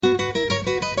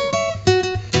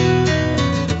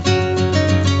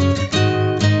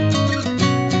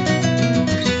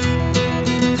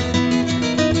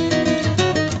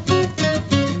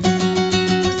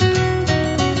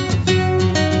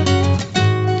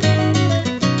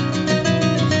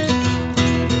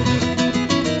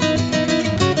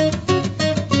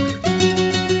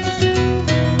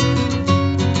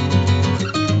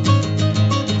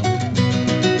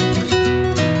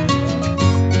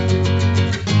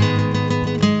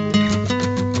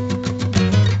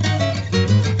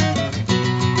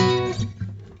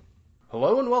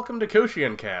to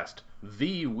Koshien Cast,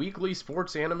 the weekly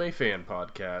sports anime fan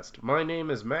podcast. My name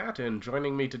is Matt, and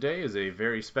joining me today is a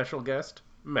very special guest,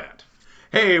 Matt.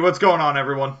 Hey, what's going on,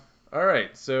 everyone?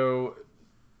 Alright, so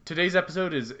today's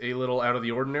episode is a little out of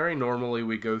the ordinary. Normally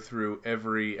we go through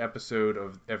every episode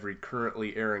of every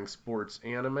currently airing sports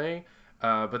anime,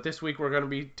 but this week we're going to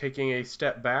be taking a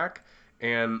step back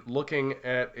and looking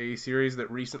at a series that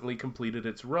recently completed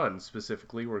its run.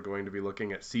 Specifically, we're going to be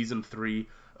looking at Season 3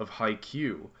 of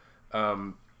Haikyu.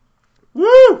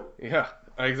 Woo! Yeah,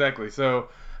 exactly. So,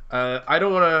 I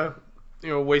don't want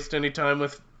to, waste any time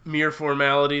with mere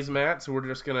formalities, Matt, so we're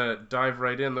just going to dive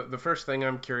right in. The first thing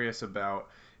I'm curious about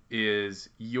is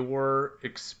your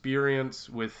experience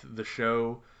with the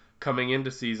show coming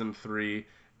into Season 3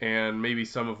 and maybe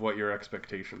some of what your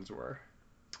expectations were.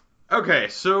 Okay,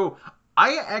 so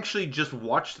I actually just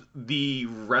watched the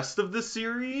rest of the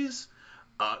series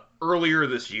earlier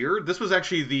this year. This was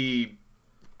actually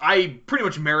I pretty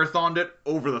much marathoned it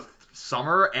over the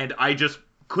summer, and I just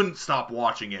couldn't stop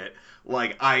watching it.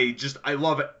 Like, I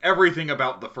love everything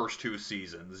about the first two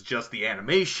seasons. Just the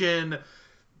animation,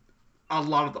 a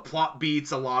lot of the plot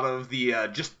beats, a lot of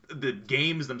just the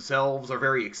games themselves are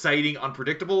very exciting,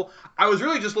 unpredictable. I was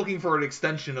really just looking for an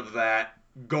extension of that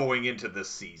going into this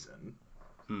season.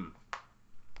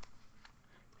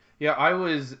 Yeah, I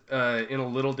was in a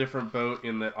little different boat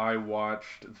in that I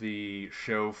watched the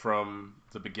show from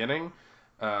the beginning.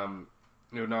 I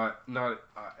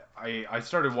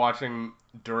started watching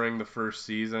during the first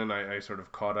season. I sort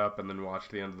of caught up and then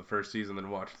watched the end of the first season, then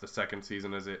watched the second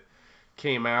season as it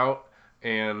came out,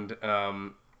 and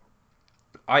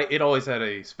it always had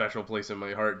a special place in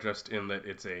my heart just in that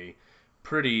it's a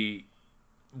pretty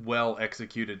well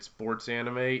executed sports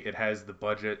anime. It has the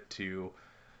budget to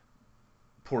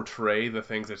portray the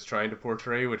things it's trying to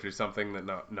portray, which is something that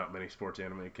not many sports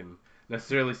anime can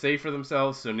necessarily say for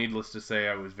themselves. So needless to say,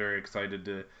 I was very excited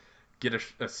to get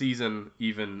a season,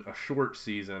 even a short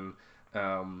season.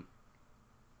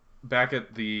 Back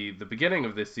at the beginning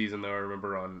of this season, though, I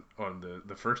remember on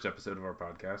the first episode of our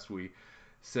podcast, we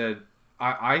said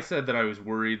I said that I was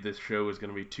worried this show was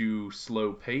going to be too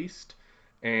slow paced,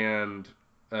 and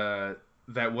that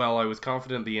while I was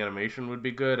confident the animation would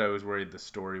be good, I was worried the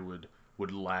story would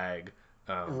lag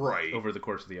Right. over the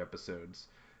course of the episodes.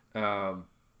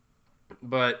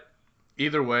 But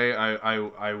either way,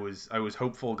 I was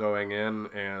hopeful going in,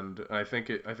 and I think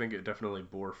it definitely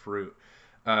bore fruit.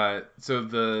 For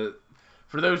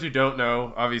those who don't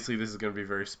know, obviously this is going to be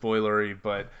very spoilery,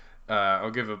 but I'll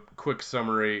give a quick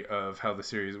summary of how the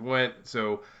series went.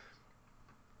 So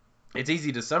it's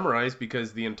easy to summarize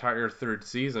because the entire third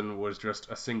season was just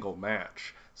a single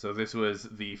match. So this was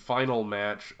the final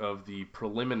match of the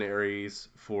preliminaries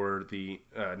for the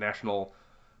National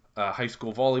High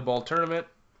School Volleyball Tournament,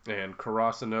 and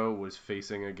Karasuno was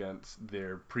facing against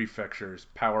their prefecture's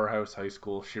powerhouse high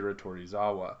school,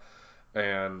 Shiratorizawa.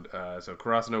 And so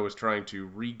Karasuno was trying to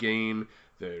regain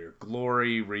their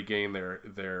glory, regain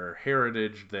their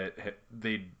heritage that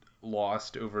they'd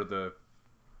lost over the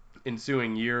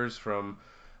ensuing years from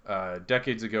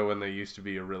decades ago when they used to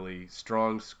be a really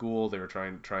strong school. They were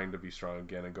trying to be strong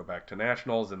again and go back to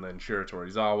nationals, and then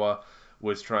Shiratorizawa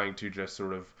was trying to just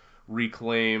sort of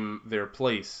reclaim their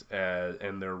place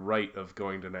and their right of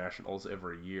going to nationals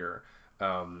every year.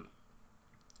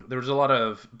 There was a lot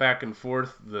of back and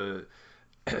forth. The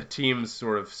teams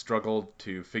sort of struggled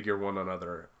to figure one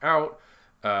another out,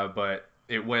 but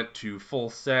it went to full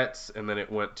sets, and then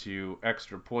it went to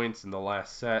extra points in the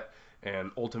last set,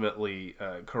 and ultimately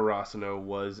Karasuno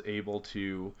was able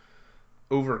to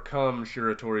overcome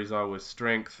Shiratorizawa's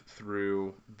strength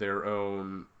through their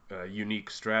own unique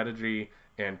strategy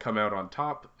and come out on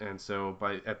top. And so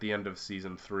at the end of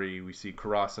season 3, we see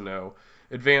Karasuno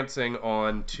advancing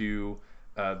on to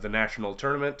the national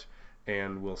tournament,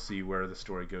 and we'll see where the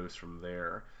story goes from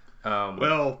there.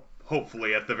 Well,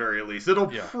 hopefully at the very least. It'll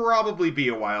probably be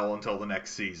a while until the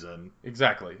next season.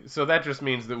 Exactly. So that just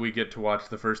means that we get to watch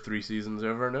the first 3 seasons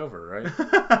over and over, right?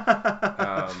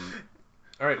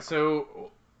 All right,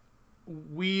 so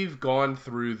we've gone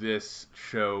through this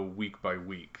show week by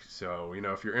week. So,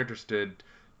 if you're interested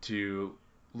to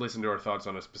listen to our thoughts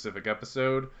on a specific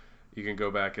episode, you can go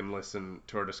back and listen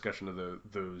to our discussion of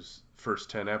those first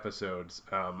 10 episodes.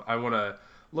 I want to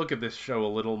look at this show a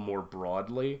little more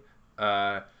broadly,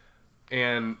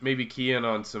 and maybe key in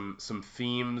on some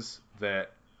themes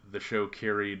that the show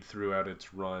carried throughout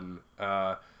its run.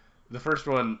 The first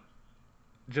one,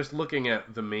 just looking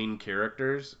at the main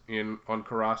characters on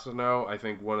Karasuno, I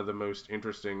think one of the most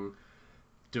interesting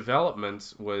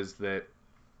developments was that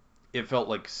it felt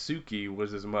like Suki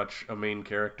was as much a main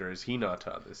character as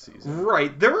Hinata this season.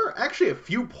 Right. There were actually a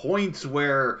few points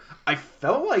where I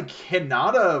felt like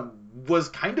Hinata was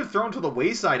kind of thrown to the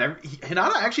wayside.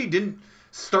 Hinata actually didn't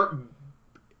start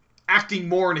acting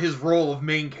more in his role of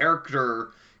main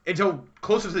character until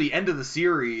closer to the end of the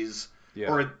series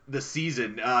or the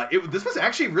season. This was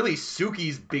actually really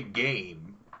Suki's big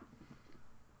game.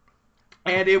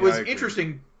 And it was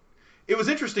interesting. It was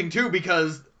interesting, too,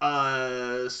 because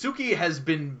Suki has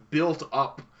been built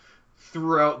up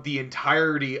throughout the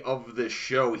entirety of this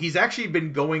show. He's actually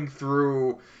been going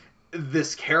through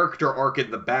this character arc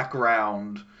in the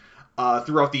background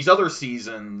throughout these other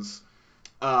seasons.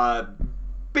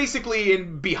 Basically,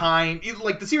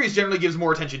 like, the series generally gives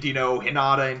more attention to,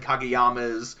 Hinata and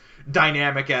Kageyama's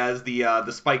dynamic as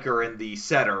the spiker and the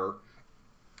setter.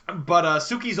 But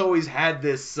Suki's always had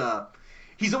this...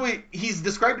 He's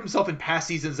described himself in past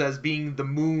seasons as being the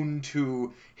moon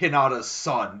to Hinata's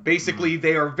sun. Basically,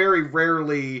 they are very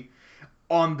rarely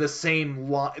on the same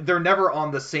line. They're never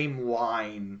on the same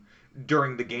line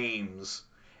during the games.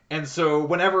 And so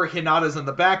whenever Hinata's in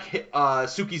the back,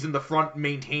 Suki's in the front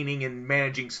maintaining and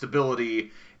managing stability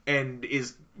and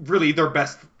is really their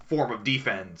best form of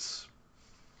defense.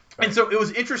 And so it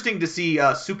was interesting to see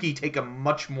Suki take a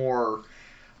much more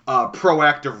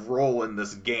proactive role in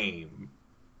this game.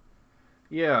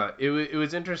 Yeah, it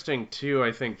was interesting too.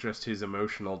 I think just his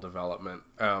emotional development,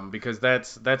 because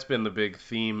that's been the big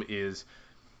theme. Is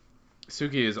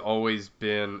Suki has always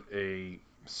been a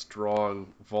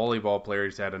strong volleyball player.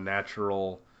 He's had a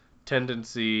natural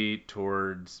tendency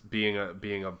towards being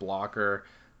a blocker.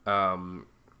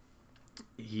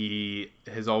 He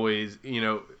has always,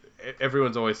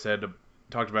 everyone's always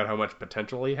talked about how much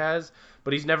potential he has,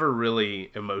 but he's never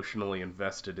really emotionally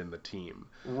invested in the team.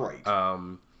 Right.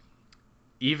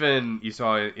 Even you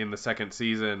saw in the second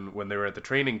season when they were at the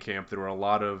training camp, there were a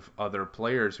lot of other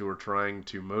players who were trying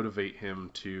to motivate him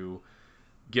to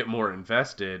get more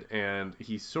invested, and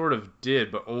he sort of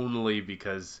did, but only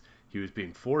because he was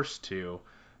being forced to.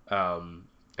 And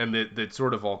that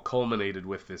sort of all culminated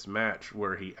with this match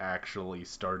where he actually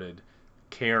started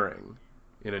caring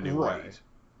in a new way.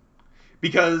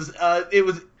 Because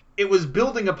it was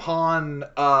building upon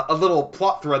a little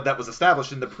plot thread that was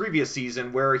established in the previous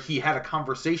season where he had a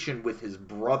conversation with his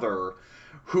brother,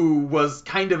 who was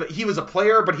he was a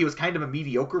player, but he was kind of a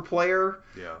mediocre player.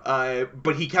 Yeah.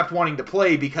 But he kept wanting to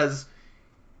play because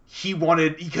he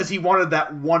wanted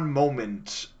that one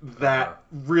moment that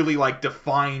really like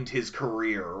defined his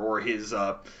career or his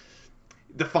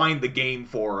defined the game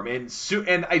for him. And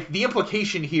the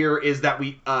implication here is that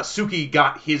Suki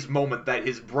got his moment that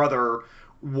his brother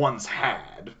once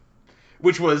had,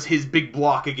 which was his big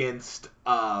block against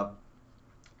Ushiwaka,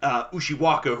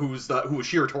 who was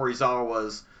Shiro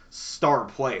Torizawa's star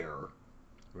player.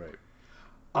 Right.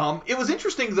 It was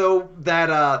interesting though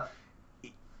that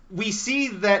we see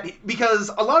that, because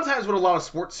a lot of times what a lot of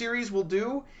sports series will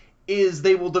do is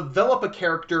they will develop a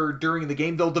character during the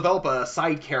game. They'll develop a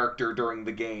side character during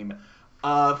the game.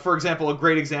 For example, a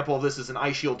great example of this is in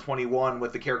Ice Shield 21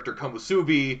 with the character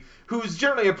Komusubi, who's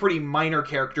generally a pretty minor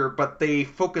character, but they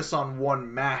focus on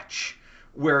one match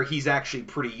where he's actually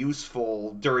pretty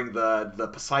useful during the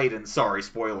Poseidon. Sorry,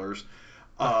 spoilers.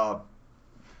 So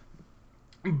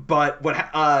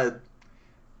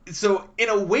in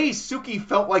a way, Suki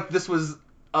felt like this was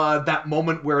that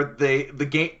moment where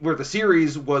the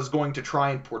series was going to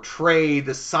try and portray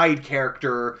the side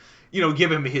character,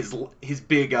 give him his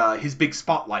big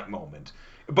spotlight moment.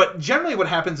 But generally what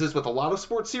happens is with a lot of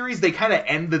sports series, they kind of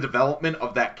end the development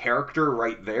of that character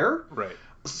right there. Right.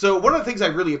 So one of the things I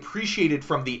really appreciated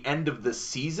from the end of this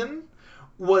season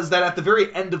was that at the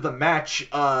very end of the match,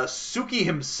 Suki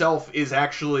himself is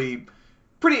actually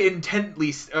pretty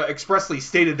intently, expressly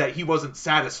stated that he wasn't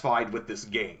satisfied with this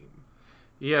game.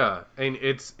 Yeah, and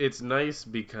it's nice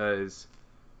because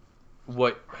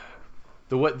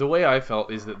the way I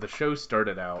felt is that the show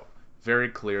started out very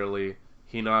clearly.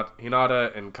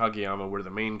 Hinata and Kageyama were the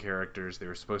main characters. They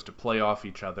were supposed to play off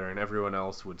each other, and everyone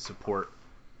else would support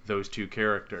those two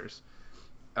characters.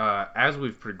 As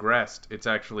we've progressed, it's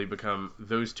actually become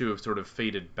those two have sort of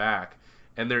faded back,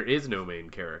 and there is no main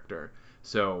character.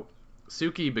 So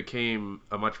Suki became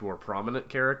a much more prominent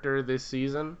character this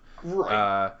season.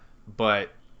 Right. But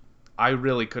I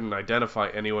really couldn't identify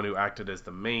anyone who acted as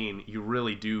the main. You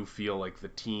really do feel like the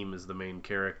team is the main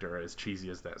character, as cheesy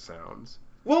as that sounds.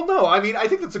 Well, no, I mean, I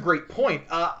think that's a great point.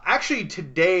 Actually,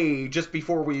 today, just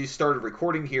before we started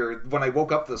recording here, when I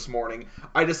woke up this morning,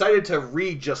 I decided to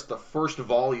read just the first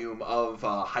volume of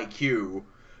Haikyu,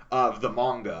 of the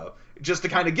manga, just to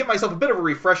kind of give myself a bit of a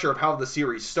refresher of how the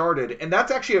series started. And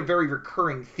that's actually a very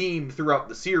recurring theme throughout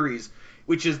the series,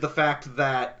 which is the fact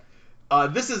that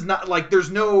this is not like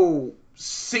there's no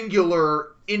singular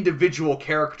individual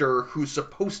character who's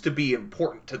supposed to be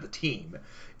important to the team.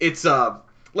 It's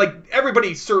like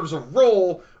everybody serves a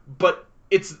role, but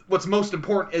it's what's most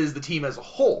important is the team as a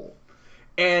whole.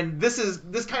 And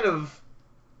this kind of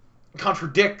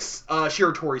contradicts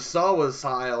Shiro Torisawa's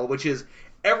style, which is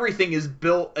everything is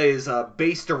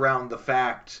based around the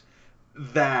fact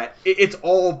that it's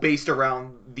all based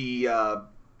around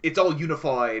it's all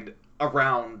unified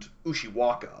around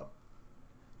Ushiwaka.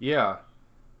 Yeah.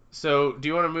 So, do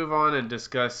you want to move on and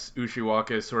discuss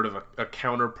Ushiwaka as sort of a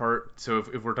counterpart? So,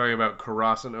 if we're talking about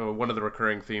Karasuno, one of the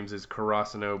recurring themes is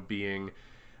Karasuno being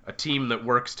a team that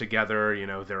works together. You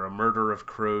know, they're a murder of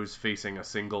crows facing a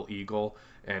single eagle,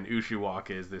 and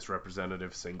Ushiwaka is this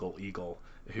representative single eagle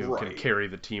who can carry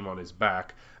the team on his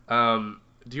back. Do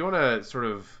you want to sort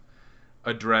of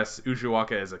address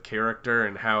Ushiwaka as a character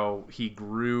and how he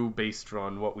grew based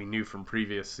on what we knew from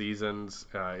previous seasons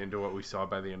into what we saw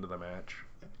by the end of the match?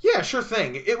 Yeah, sure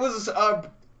thing. It was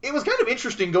kind of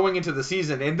interesting going into the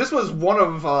season, and this was one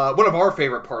of our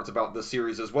favorite parts about the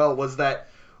series as well, was that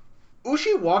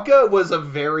Ushiwaka was a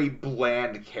very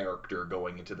bland character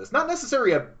going into this. Not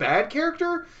necessarily a bad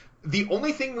character. The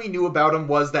only thing we knew about him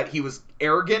was that he was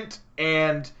arrogant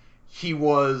and he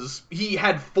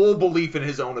had full belief in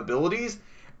his own abilities,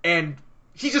 and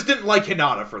he just didn't like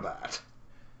Hinata for that.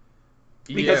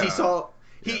 Because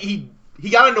he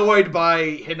got annoyed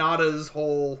by Hinata's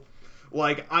whole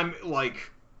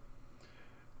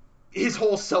his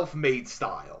whole self-made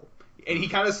style. And he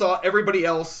kind of saw everybody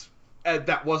else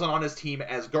that wasn't on his team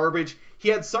as garbage. He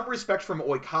had some respect from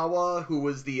Oikawa, who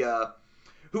was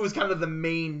kind of the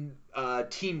main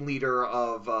team leader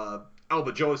of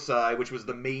Alba Josai, which was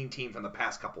the main team from the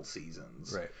past couple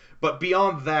seasons. Right. But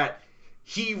beyond that,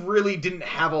 he really didn't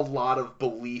have a lot of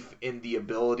belief in the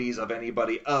abilities of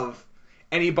anybody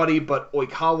but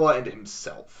Oikawa and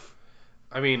himself.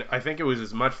 I mean, I think it was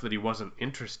as much that he wasn't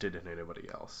interested in anybody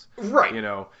else. Right. You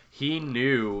know, he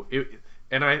knew it,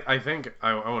 and I think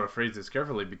I want to phrase this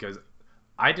carefully because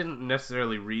I didn't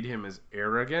necessarily read him as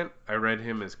arrogant. I read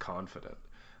him as confident.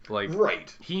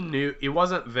 Right. He knew it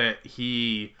wasn't that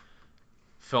he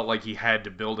felt like he had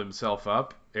to build himself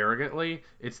up arrogantly.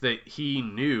 It's that he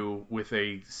knew with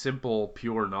a simple,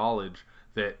 pure knowledge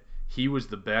that he was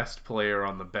the best player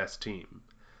on the best team.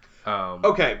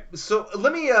 Okay, so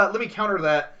let me counter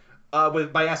that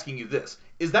by asking you this: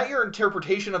 is that your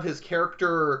interpretation of his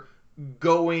character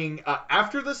going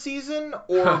after the season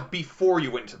or before you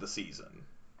went to the season?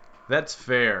 That's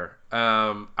fair.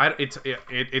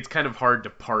 It's kind of hard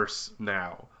to parse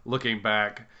now, looking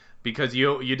back, because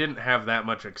you didn't have that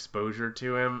much exposure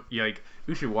to him. Like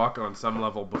Ushiwaka on some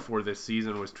level before this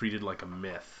season was treated like a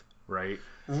myth, right?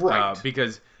 Right.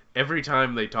 Because every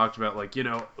time they talked about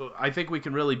I think we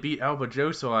can really beat Alba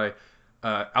Josai,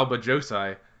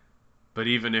 but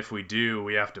even if we do,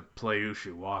 we have to play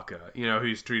Ushiwaka. You know,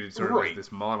 who's treated sort of as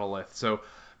this monolith. So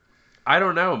I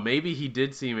don't know. Maybe he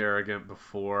did seem arrogant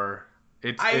before.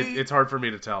 It's hard for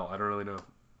me to tell. I don't really know.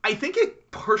 I think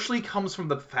it partially comes from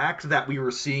the fact that we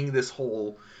were seeing this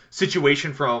whole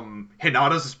situation from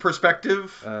Hinata's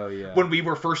perspective. Oh, yeah. When we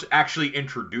were first actually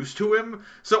introduced to him.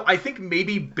 So I think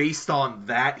maybe based on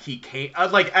that he came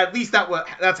at least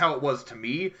that's how it was to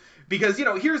me. Because, you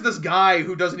know, here's this guy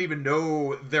who doesn't even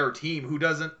know their team,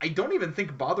 I don't even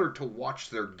think bothered to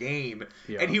watch their game.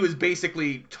 Yeah. And he was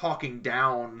basically talking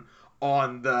down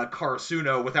on the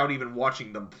Karasuno without even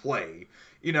watching them play.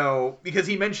 You know, because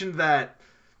he mentioned that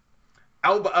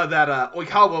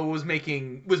Oikawa was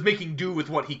making do with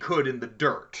what he could in the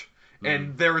dirt.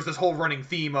 And there was this whole running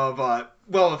theme of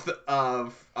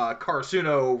Karasuno,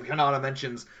 Hinata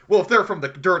mentions, well, if they're from the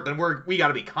dirt, then we got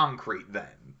to be concrete then.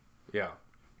 Yeah.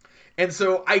 And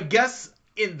so I guess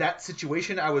in that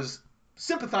situation, I was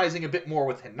sympathizing a bit more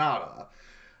with Hinata.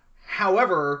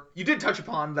 However, you did touch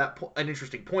upon an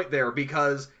interesting point there,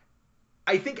 because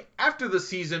I think after the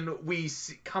season, we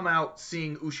come out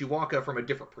seeing Ushiwaka from a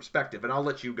different perspective, and I'll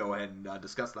let you go ahead and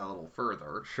discuss that a little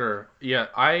further. Sure. Yeah,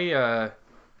 I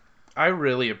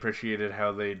really appreciated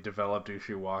how they developed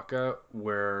Ushiwaka,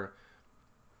 where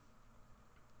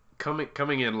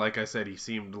coming in, like I said, he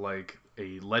seemed like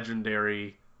a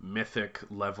legendary, mythic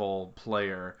level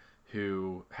player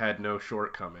who had no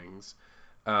shortcomings.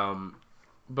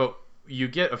 But you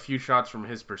get a few shots from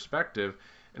his perspective,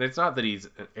 and it's not that he's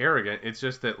arrogant, it's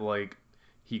just that, like,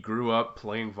 he grew up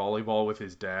playing volleyball with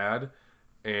his dad,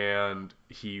 and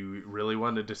he really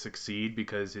wanted to succeed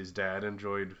because his dad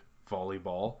enjoyed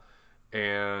volleyball,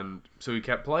 And so he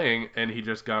kept playing, and he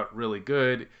just got really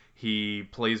good. He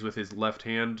plays with his left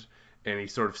hand, and he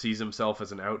sort of sees himself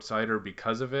as an outsider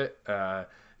because of it,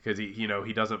 because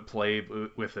he doesn't play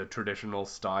with a traditional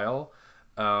style.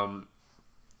 Um,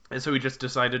 and so he just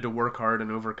decided to work hard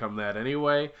and overcome that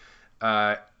anyway.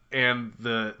 Uh, and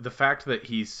the fact that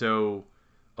he's so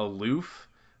aloof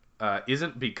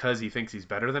isn't because he thinks he's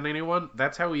better than anyone.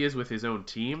 That's how he is with his own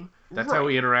team. That's how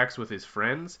Right. he interacts with his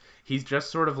friends. He's just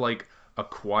sort of like a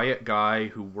quiet guy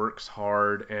who works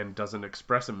hard and doesn't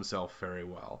express himself very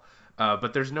well.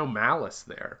 But there's no malice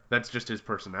there. That's just his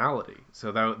personality.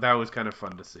 So that was kind of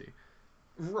fun to see.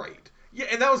 Right. Yeah,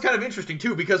 and that was kind of interesting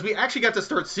too because we actually got to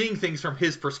start seeing things from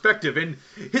his perspective. And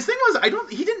his thing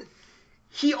was,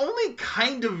 he only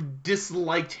kind of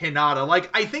disliked Hinata. Like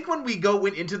I think when we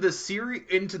went into the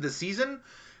season,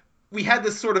 we had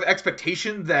this sort of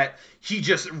expectation that he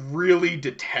just really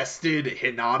detested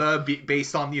Hinata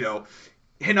based on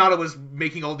Hinata was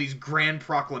making all these grand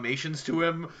proclamations to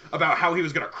him about how he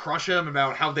was going to crush him,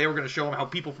 about how they were going to show him how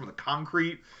people from the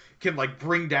concrete can like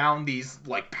bring down these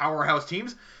like powerhouse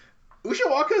teams.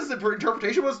 Ushiwaka's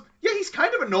interpretation was, yeah, he's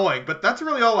kind of annoying, but that's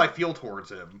really all I feel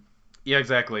towards him. Yeah,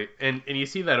 exactly. And you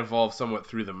see that evolve somewhat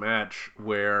through the match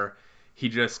where he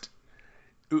just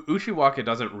Ushiwaka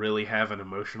doesn't really have an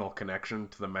emotional connection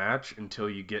to the match until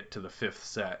you get to the fifth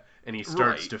set, and he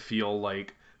starts Right. to feel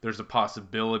like there's a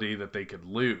possibility that they could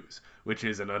lose, which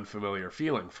is an unfamiliar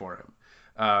feeling for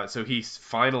him. So he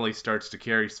finally starts to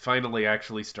care. He finally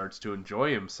actually starts to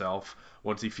enjoy himself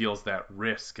once he feels that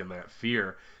risk and that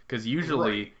fear. Because Right.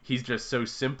 usually he's just so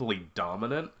simply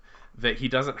dominant that he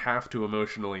doesn't have to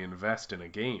emotionally invest in a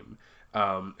game.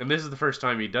 And this is the first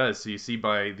time he does. So you see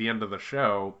by the end of the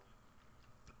show,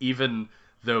 even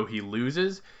though he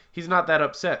loses, he's not that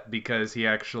upset because he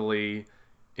actually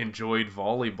enjoyed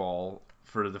volleyball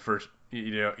for the first,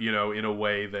 in a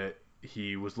way that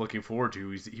he was looking forward to.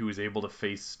 He was able to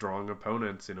face strong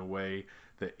opponents in a way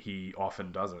that he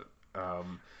often doesn't.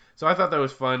 So I thought that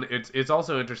was fun. It's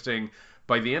also interesting.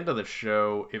 By the end of the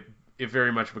show, it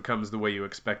very much becomes the way you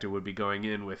expect it would be going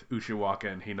in, with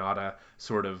Ushiwaka and Hinata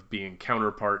sort of being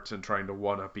counterparts and trying to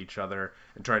one up each other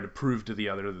and trying to prove to the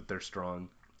other that they're strong.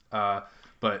 Uh,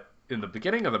 but in the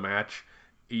beginning of the match,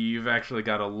 you've actually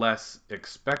got a less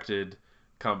expected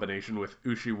combination with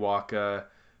Ushiwaka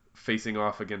facing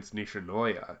off against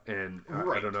Nishinoya. And I don't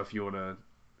Right. know if you want to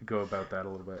go about that a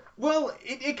little bit. Well,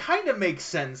 it kind of makes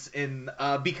sense in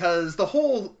because the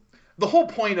whole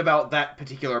point about that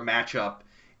particular matchup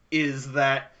is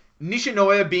that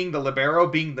Nishinoya, being the libero,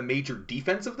 being the major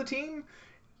defense of the team,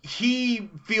 he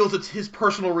feels it's his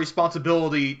personal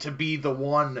responsibility to be the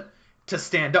one to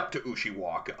stand up to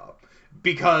Ushiwaka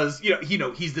because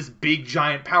he's this big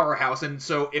giant powerhouse, and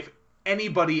so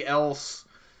anybody else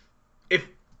if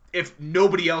if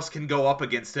nobody else can go up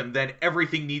against him, then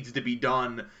everything needs to be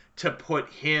done to put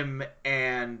him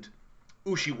and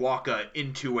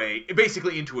Ushiwaka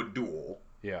basically into a duel.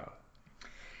 Yeah.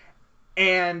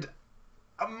 And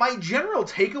my general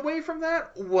takeaway from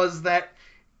that was that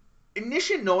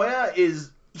Nishinoya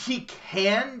he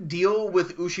can deal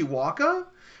with Ushiwaka,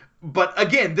 but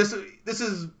again, this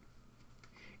is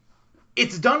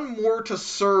it's done more to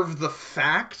serve the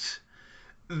fact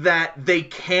that they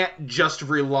can't just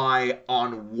rely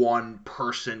on one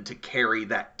person to carry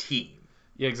that team.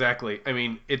 Yeah, exactly. I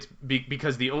mean, it's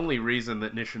because the only reason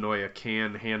that Nishinoya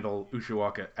can handle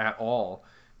Ushiwaka at all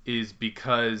is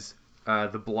because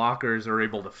the blockers are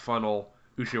able to funnel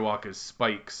Ushiwaka's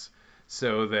spikes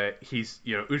so that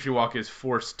Ushiwaka is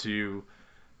forced to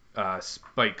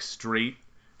spike straight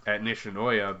at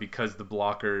Nishinoya because the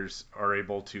blockers are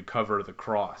able to cover the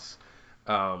cross.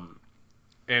 Um,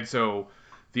 and so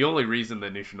the only reason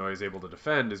that Nishinoya is able to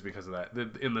defend is because of that.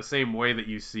 In the same way that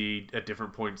you see at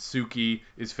different points Suki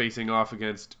is facing off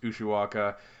against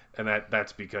Ushiwaka, and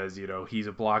that's because he's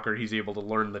a blocker. He's able to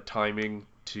learn the timing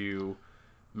to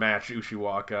match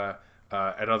Ushiwaka.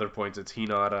 At other points it's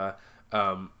Hinata.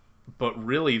 But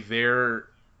really,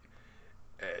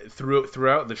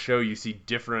 throughout the show, you see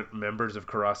different members of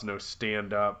Karasuno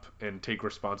stand up and take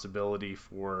responsibility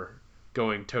for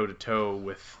going toe to toe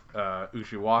with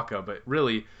Ushiwaka, but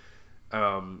really,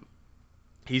 um,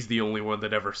 he's the only one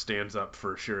that ever stands up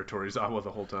for Shiratorizawa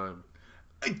the whole time.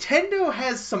 Tendo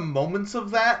has some moments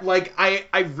of that. Like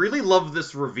I really love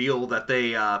this reveal that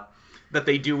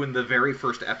they do in the very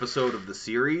first episode of the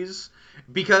series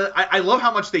because I love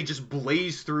how much they just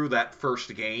blaze through that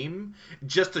first game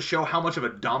just to show how much of a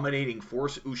dominating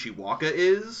force Ushiwaka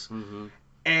is. Mm-hmm.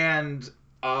 And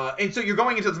so you're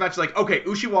going into this match like, okay,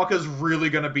 Ushiwaka's really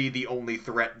going to be the only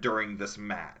threat during this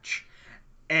match.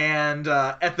 And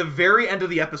at the very end of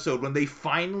the episode, when they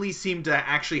finally seem to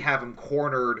actually have him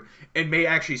cornered and may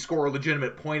actually score a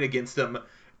legitimate point against him,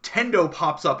 Tendo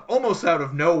pops up almost out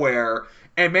of nowhere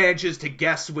and manages to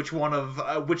guess which one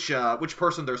of which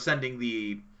person they're sending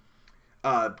the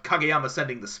Kageyama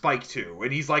sending the spike to,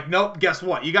 and he's like, "Nope, guess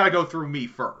what? You got to go through me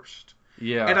first."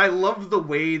 Yeah. And I love the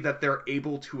way that they're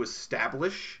able to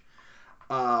establish.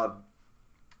 That's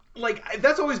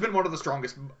always been one of the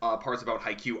strongest parts about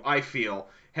Haikyu, I feel,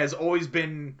 has always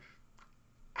been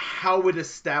how it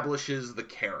establishes the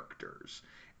characters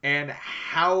and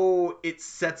how it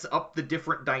sets up the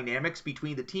different dynamics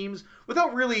between the teams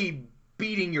without really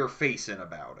beating your face in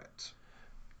about it.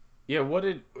 Yeah,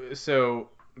 so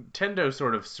Tendo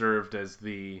sort of served as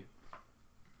the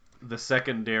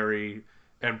secondary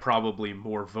and probably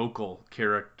more vocal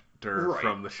character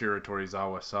from the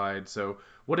Shiratorizawa side. So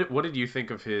what did you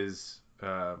think of his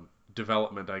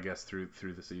development, I guess, through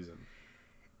the season?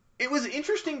 It was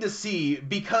interesting to see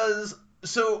because,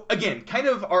 so again, kind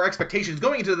of our expectations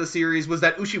going into the series was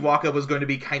that Ushiwaka was going to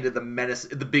be kind of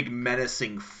the big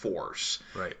menacing force.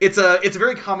 Right. It's a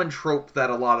very common trope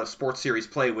that a lot of sports series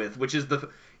play with, which is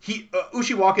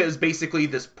Ushiwaka is basically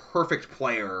this perfect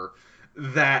player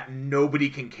that nobody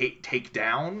can take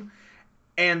down.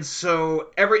 And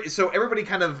so everybody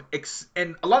kind of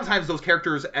and a lot of times those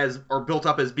characters are built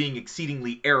up as being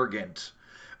exceedingly arrogant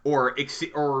or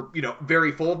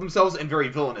very full of themselves and very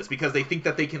villainous because they think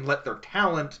that they can let their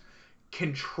talent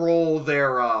control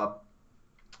their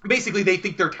basically they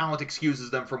think their talent excuses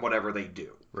them from whatever they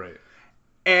do. Right.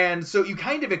 And so you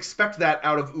kind of expect that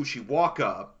out of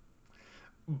Ushiwaka,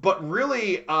 but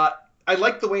really I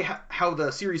like the way how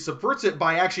the series subverts it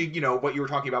by actually, what you were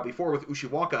talking about before with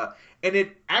Ushiwaka, and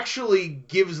it actually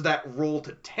gives that role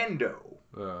to Tendo.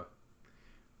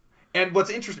 And what's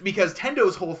interesting, because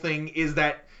Tendo's whole thing is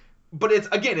that, but it's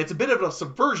a bit of a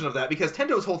subversion of that, because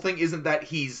Tendo's whole thing isn't that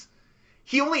he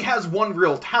only has one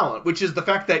real talent, which is the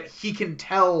fact that he can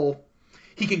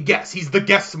guess. He's the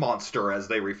guess monster, as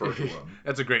they refer to him.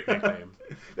 That's a great nickname.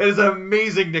 That is an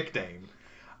amazing nickname.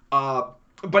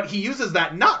 But he uses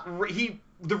that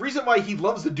the reason why he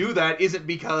loves to do that isn't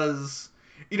because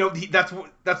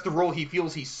that's the role he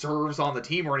feels he serves on the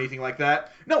team or anything like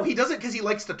that. No, he does it because he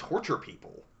likes to torture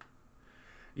people.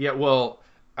 Yeah, well,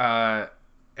 at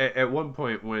one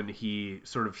point when he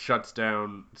sort of shuts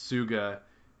down Suga,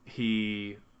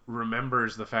 he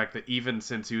remembers the fact that even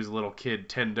since he was a little kid,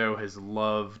 Tendo has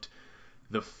loved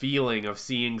the feeling of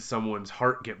seeing someone's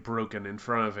heart get broken in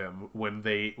front of him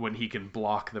when he can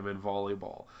block them in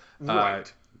volleyball. Right.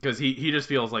 Because he just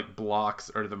feels like blocks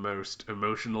are the most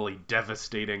emotionally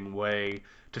devastating way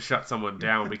to shut someone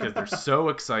down because they're so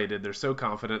excited, they're so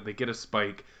confident, they get a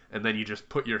spike, and then you just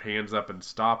put your hands up and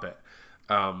stop it.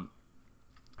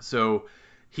 So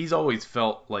he's always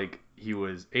felt like he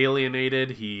was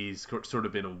alienated, he's sort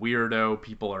of been a weirdo,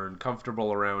 people are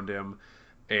uncomfortable around him,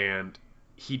 and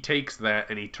he takes that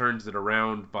and he turns it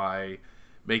around by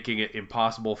making it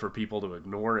impossible for people to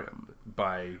ignore him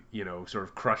by, sort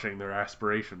of crushing their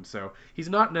aspirations. So he's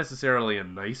not necessarily a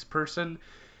nice person.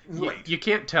 Right. You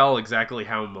can't tell exactly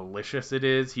how malicious it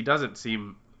is. He doesn't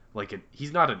seem like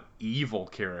he's not an evil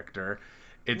character.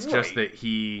 It's just that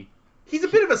he's a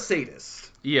bit of a sadist.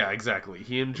 Yeah, exactly.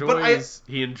 He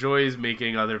enjoys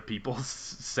making other people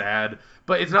sad,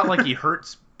 but it's not like he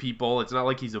hurts people. It's not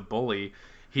like he's a bully.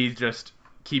 He just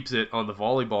keeps it on the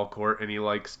volleyball court, and he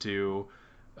likes to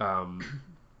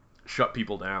shut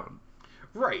people down.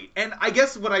 Right, and I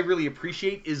guess what I really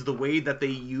appreciate is the way that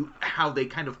how they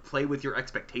kind of play with your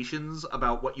expectations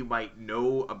about what you might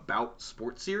know about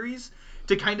sports series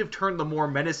to kind of turn the more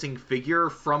menacing figure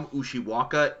from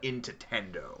Ushiwaka into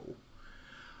Tendo.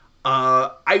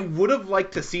 I would have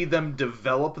liked to see them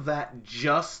develop that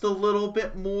just a little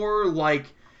bit more.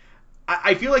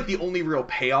 I feel like the only real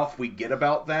payoff we get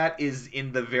about that is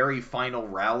in the very final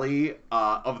rally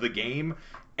of the game.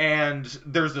 And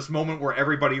there's this moment where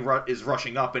everybody is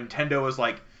rushing up, and Tendo is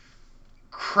like,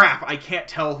 crap, I can't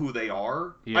tell who they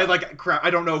are. Yeah. Crap, I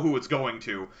don't know who it's going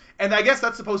to. And I guess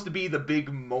that's supposed to be the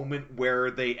big moment where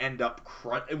they end up,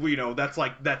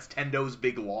 that's Tendo's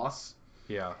big loss.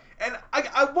 Yeah. And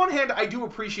on one hand, I do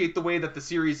appreciate the way that the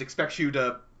series expects it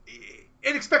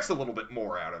expects a little bit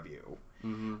more out of you.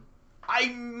 Mm-hmm. I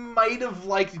might have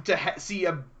liked to see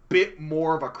a bit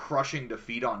more of a crushing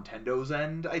defeat on Tendo's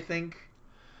end, I think.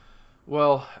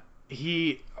 Well,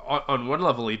 he, on one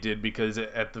level he did, because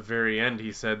at the very end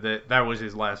he said that was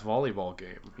his last volleyball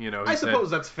game. I suppose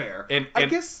that's fair. And I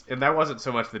guess... And that wasn't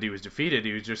so much that he was defeated,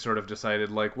 he was just sort of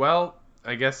decided, well,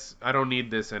 I guess I don't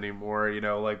need this anymore.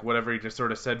 Like whatever. He just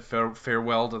sort of said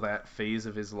farewell to that phase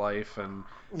of his life and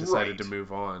decided to Right.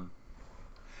 move on.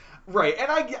 Right,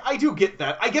 and I do get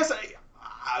that. I guess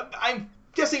I'm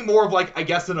guessing more of like I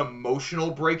guess an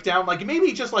emotional breakdown, like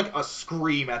maybe just like a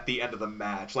scream at the end of the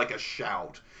match, like a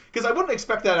shout. Because I wouldn't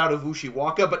expect that out of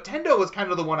Ushiwaka, but Tendo was kind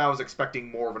of the one I was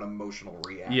expecting more of an emotional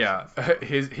reaction Yeah, from.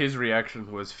 his reaction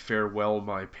was farewell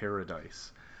my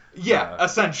paradise. Yeah, Uh,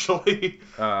 essentially.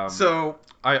 um, So,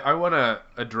 I want to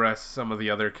address some of the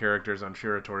other characters on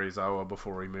Shiratorizawa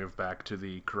before we move back to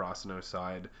the Karasuno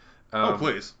side. oh Um,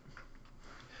 please.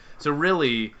 so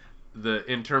really,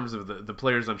 in terms of the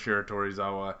players on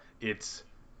Shiratorizawa, it's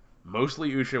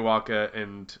mostly Ushiwaka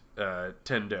and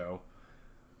Tendo,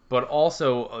 but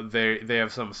also they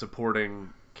have some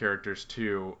supporting characters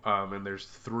too. And there's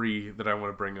three that I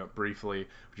want to bring up briefly,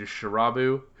 which is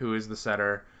Shirabu, who is the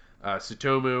setter,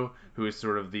 Tsutomu, who is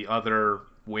sort of the other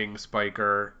wing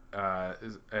spiker.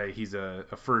 He's a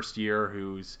first year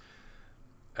who's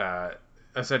uh,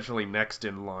 essentially next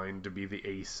in line to be the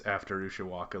ace after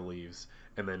Ushiwaka leaves,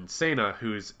 and then Sena,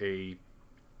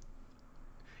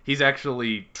 he's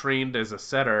actually trained as a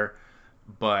setter,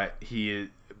 but he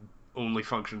only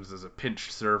functions as a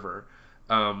pinch server.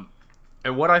 Um,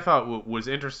 and what I thought was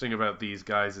interesting about these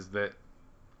guys is that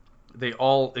they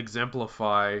all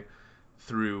exemplify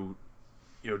through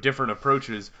different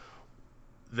approaches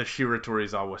the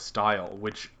Shiratorizawa style,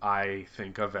 which I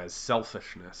think of as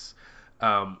selfishness,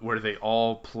 where they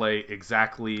all play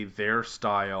exactly their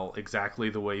style, exactly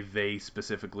the way they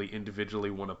specifically individually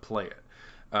want to play it.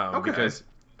 Okay. Because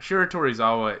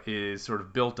Shiratorizawa is sort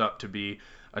of built up to be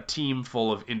a team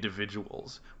full of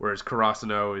individuals, whereas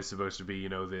Karasuno is supposed to be,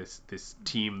 this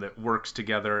team that works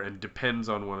together and depends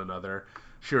on one another.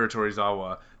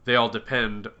 Shiratorizawa, they all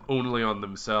depend only on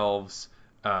themselves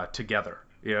together.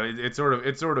 It's sort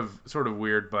of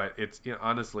weird, but it's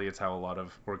honestly it's how a lot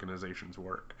of organizations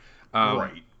work. Um,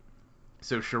 Right.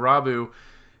 so Shirabu,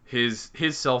 his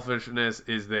selfishness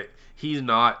is that he's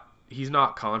not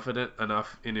confident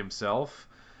enough in himself,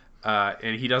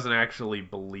 and he doesn't actually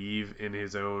believe in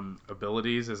his own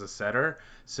abilities as a setter.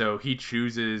 So he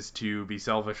chooses to be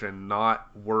selfish and not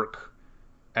work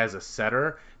as a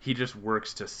setter. He just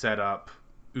works to set up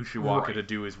Ushiwaka to Right.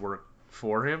 do his work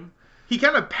for him. He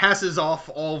kind of passes off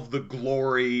all of the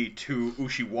glory to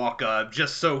Ushiwaka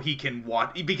just so he can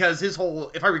watch, because his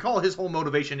whole, if I recall, his whole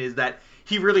motivation is that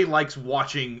he really likes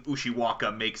watching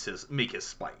Ushiwaka make his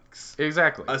spikes,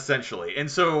 Exactly. essentially.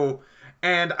 And so,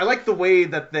 and I like the way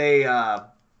that they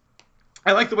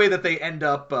end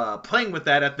up playing with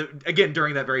that at the again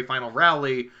during that very final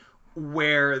rally,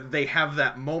 where they have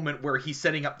that moment where he's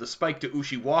setting up the spike to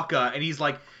Ushiwaka, and he's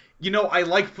like, I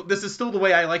like this is still the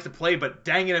way I like to play, but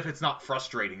dang it if it's not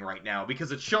frustrating right now,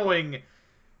 because it's showing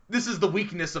this is the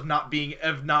weakness of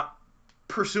not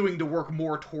pursuing to work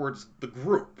more towards the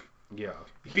group, Yeah,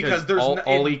 because because there's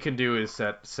all he can do is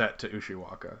set to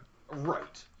Ushiwaka.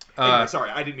 right. Anyway, Uh, sorry,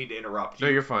 I didn't mean to interrupt no,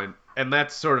 you. you're fine. And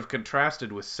that's sort of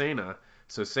contrasted with Sena.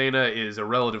 So Sena is a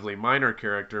relatively minor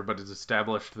character, but it's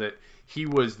established that he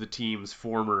was the team's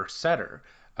former setter.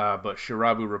 But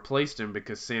Shirabu replaced him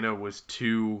because Sena was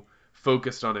too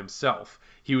focused on himself.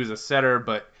 He was a setter,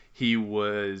 but he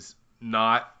was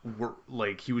not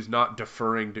he was not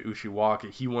deferring to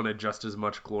Ushiwaka. He wanted just as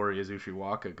much glory as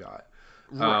Ushiwaka got.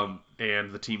 Right.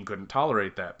 And the team couldn't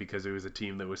tolerate that because it was a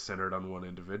team that was centered on one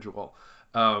individual.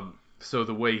 So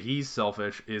the way he's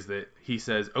selfish is that he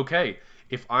says, okay,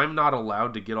 if I'm not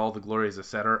allowed to get all the glory as a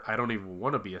setter, I don't even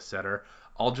want to be a setter.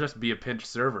 I'll just be a pinch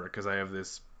server because I have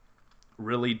this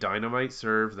really dynamite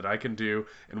serve that I can do,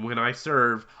 and when I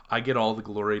serve, I get all the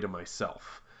glory to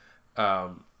myself.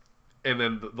 Um, and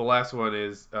then the last one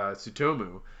is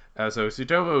Tsutomu. So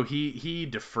Tsutomu, he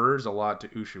defers a lot to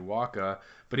Ushiwaka,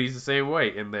 but he's the same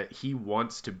way in that he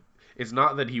wants to. It's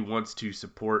not that he wants to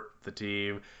support the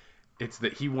team; it's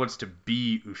that he wants to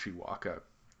be Ushiwaka.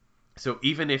 So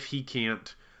even if he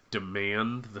can't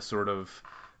demand the sort of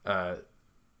uh,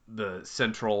 the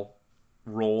central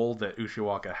role that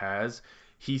Ushiwaka has,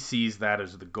 he sees that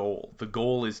as the goal. The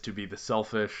goal is to be the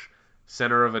selfish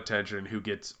center of attention who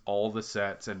gets all the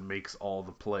sets and makes all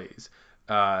the plays.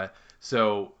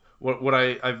 So what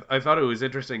I thought it was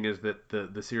interesting is that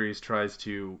the series tries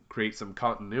to create some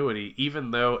continuity,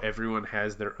 even though everyone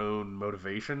has their own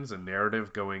motivations and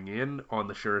narrative going in on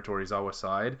the Shiratorizawa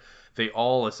side. They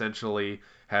all essentially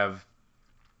have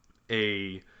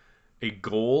a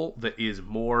goal that is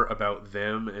more about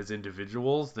them as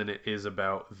individuals than it is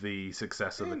about the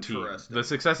success of the team. The Interesting.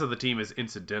 success of the team is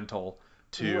incidental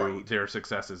to Right. their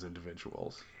success as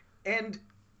individuals. And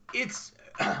it's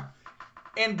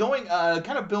and going,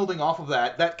 kind of building off of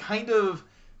that, that kind of,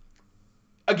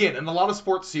 again, in a lot of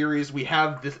sports series, we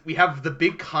have the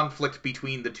big conflict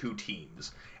between the two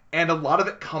teams, and a lot of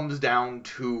it comes down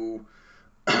to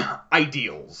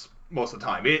ideals most of the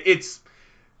time. It's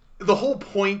the whole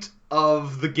point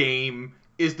of the game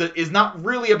is not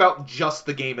really about just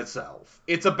the game itself.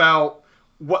 It's about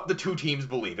what the two teams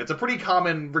believe. It's a pretty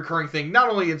common recurring thing, not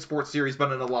only in sports series,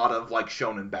 but in a lot of like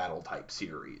shonen battle type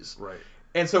series. Right.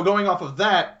 And so going off of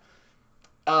that,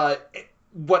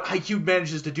 what Haikyu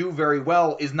manages to do very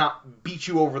well is not beat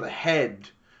you over the head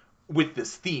with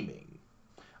this theming.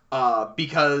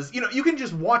 Because, you can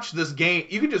just watch this game,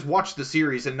 you can just watch the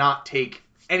series and not take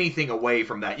anything away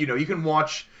from that. You can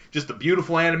watch just the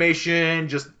beautiful animation,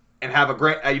 and have a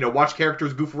great, watch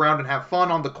characters goof around and have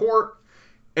fun on the court,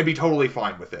 and be totally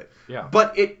fine with it. Yeah.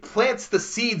 But it plants the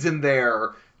seeds in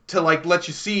there to, like, let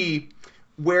you see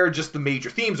where just the major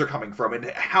themes are coming from and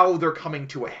how they're coming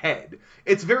to a head.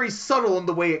 It's very subtle in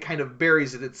the way it kind of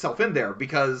buries itself in there,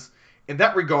 because in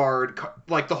that regard,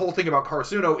 like, the whole thing about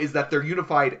Karasuno is that they're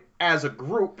unified as a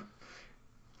group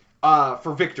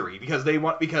for victory, because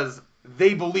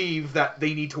they believe that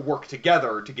they need to work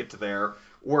together to get to there,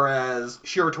 whereas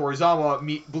Shiro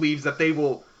Torizawa believes that they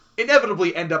will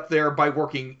inevitably end up there by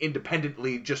working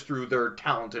independently just through their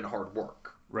talent and hard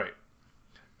work. Right.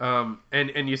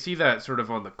 And you see that sort of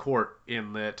on the court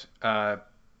in that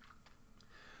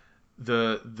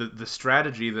the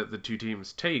strategy that the two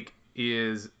teams take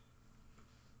is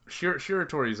Shiro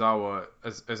Torizawa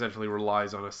essentially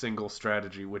relies on a single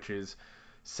strategy, which is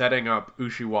setting up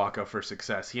Ushiwaka for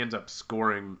success. He ends up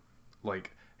scoring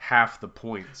like half the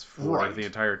points for the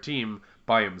entire team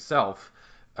by himself,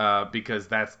 because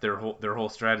that's their whole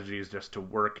strategy is just to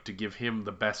work to give him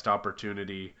the best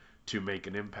opportunity to make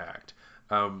an impact.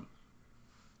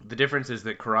 The difference is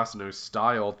that Karasuno's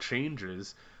style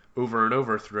changes over and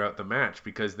over throughout the match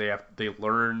because they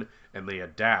learn and they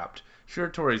adapt. Shiro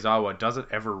Torizawa doesn't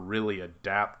ever really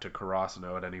adapt to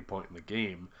Karasuno at any point in the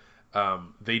game.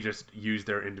 They just use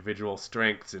their individual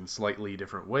strengths in slightly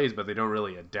different ways, but they don't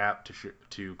really adapt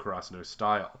to Karasuno's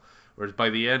style. Whereas by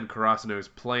the end, Karasuno is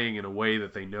playing in a way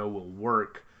that they know will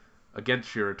work against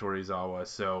Shiro Torizawa,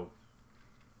 so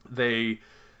they...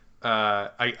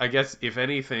 I guess if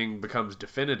anything becomes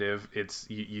definitive, it's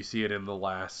you see it in the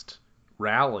last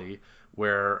rally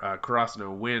where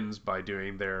Karasuno wins by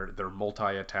doing their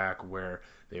multi-attack where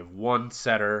they have one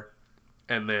setter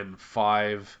and then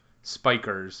 5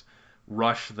 spikers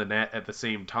rush the net at the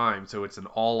same time. So it's an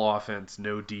all offense,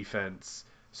 no defense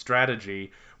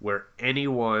strategy where any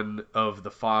one of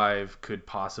the 5 could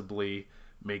possibly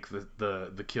make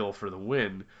the kill for the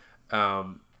win.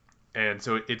 And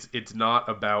so it's not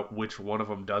about which one of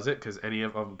them does it, because any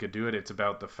of them could do it. It's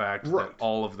about the fact that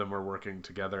all of them are working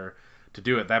together to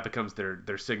do it. That becomes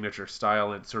their signature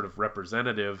style, and it's sort of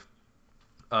representative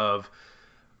of,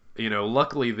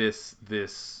 luckily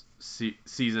this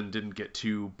season didn't get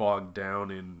too bogged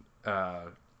down in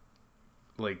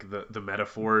like the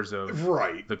metaphors of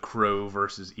the crow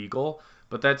versus eagle.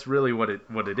 But that's really what it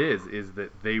is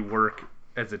that they work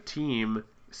as a team,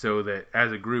 so that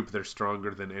as a group they're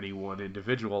stronger than any one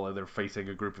individual, and they're facing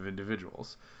a group of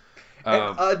individuals.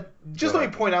 Let me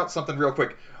point out something real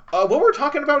quick. What we're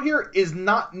talking about here is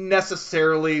not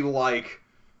necessarily like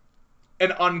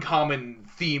an uncommon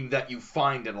theme that you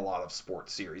find in a lot of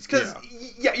sports series. Because,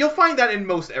 you'll find that in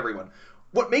most everyone.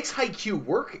 What makes Haikyu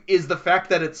work is the fact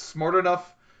that it's smart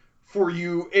enough for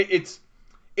you, it's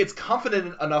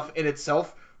confident enough in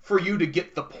itself for you to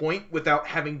get the point without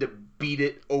having to beat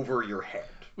it over your head.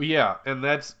 Yeah, and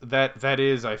that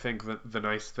is, I think, the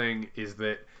nice thing is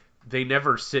that they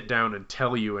never sit down and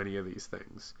tell you any of these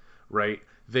things, right?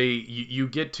 You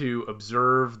get to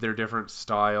observe their different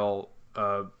style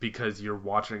because you're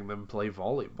watching them play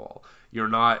volleyball. You're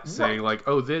not saying like,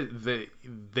 oh,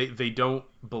 they don't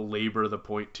belabor the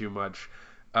point too much.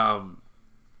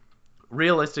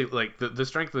 Realistically, like the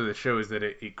strength of the show is that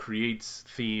it creates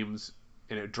themes,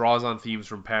 and it draws on themes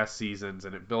from past seasons,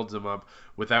 and it builds them up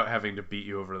without having to beat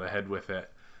you over the head with it.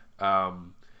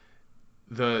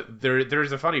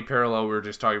 There's a funny parallel. We were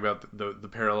just talking about the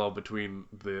parallel between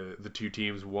the two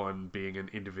teams, one being an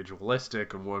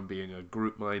individualistic and one being a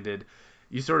group-minded.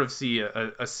 You sort of see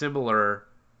a similar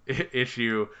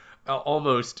issue,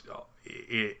 almost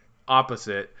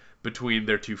opposite, between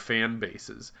their two fan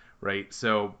bases, right?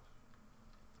 So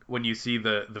when you see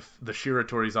the Shiro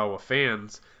Torizawa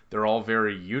fans, they're all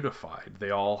very unified.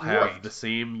 They all have the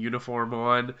same uniform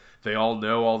on. They all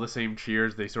know all the same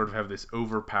cheers. They sort of have this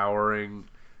overpowering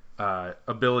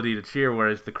ability to cheer,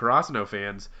 whereas the Karasuno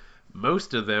fans,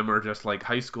 most of them are just like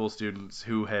high school students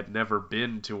who had never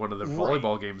been to one of the Right.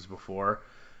 volleyball games before,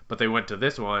 but they went to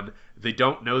this one. They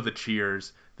don't know the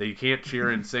cheers. They can't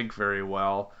cheer in sync very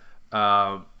well,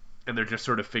 and they're just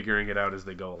sort of figuring it out as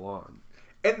they go along.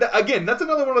 And again, that's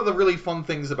another one of the really fun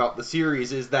things about the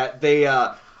series is that they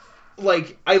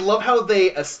like I love how they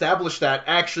establish that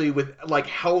actually with like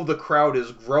how the crowd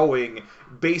is growing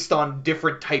based on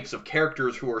different types of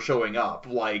characters who are showing up.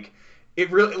 Like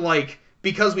it really like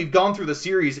because we've gone through the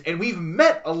series and we've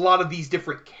met a lot of these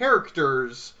different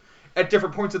characters at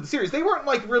different points of the series. They weren't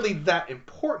like really that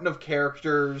important of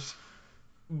characters,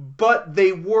 but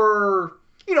they were,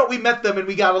 we met them and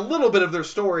we got a little bit of their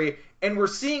story, and we're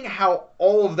seeing how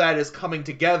all of that is coming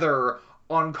together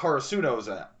on Karasuno's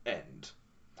end.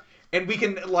 And we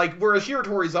can, like, whereas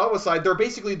Shiratorizawa's side, they're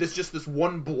basically this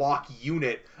one block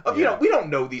unit of, Yeah. we don't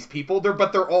know these people,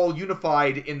 but they're all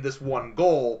unified in this one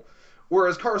goal.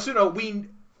 Whereas Karasuno,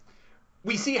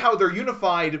 we see how they're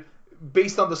unified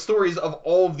based on the stories of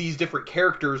all of these different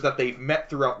characters that they've met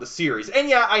throughout the series. And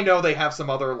yeah, I know they have some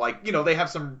other, like, they have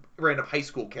some random high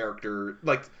school character,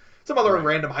 like, some other Right.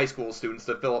 random high school students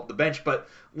that fill up the bench, but,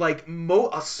 like,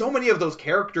 so many of those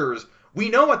characters, we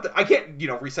know I can't,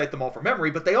 recite them all from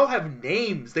memory, but they all have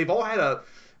names. They've all had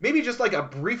maybe just like a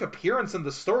brief appearance in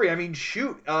the story. I mean,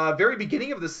 shoot, very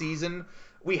beginning of the season,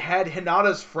 we had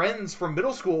Hinata's friends from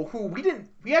middle school who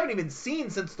we haven't even seen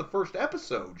since the first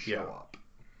episode show Yeah. up.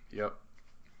 Yep.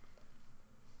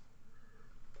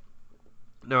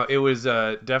 No, it was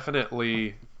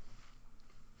definitely.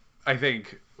 I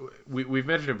think we've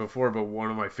mentioned it before, but one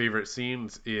of my favorite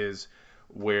scenes is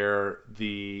where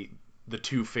the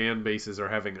two fan bases are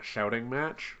having a shouting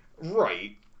match.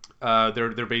 Right.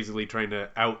 They're basically trying to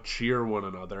out cheer one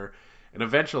another, and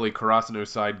eventually Karasuno's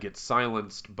side gets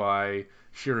silenced by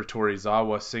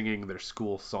Shiratorizawa singing their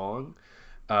school song,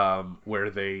 where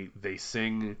they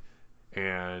sing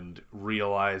and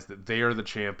realize that they are the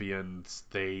champions.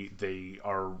 They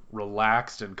are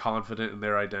relaxed and confident in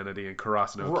their identity, and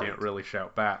Karasuno Right. can't really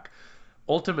shout back.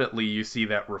 Ultimately, you see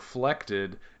that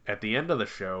reflected at the end of the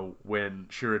show when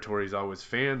Shiratorizawa's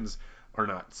fans are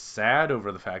not sad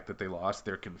over the fact that they lost.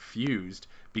 They're confused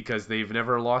because they've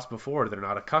never lost before. They're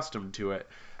not accustomed to it.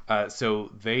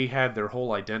 So they had their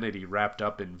whole identity wrapped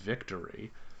up in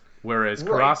victory, whereas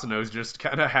Right. Karasuno's just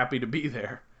kind of happy to be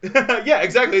there. Yeah,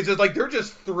 exactly. It's just like they're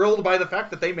just thrilled by the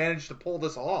fact that they managed to pull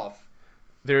this off.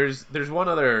 There's one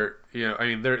other, I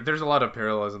mean there's a lot of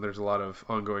parallels and there's a lot of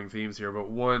ongoing themes here, but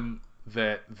one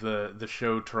that the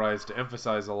show tries to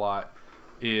emphasize a lot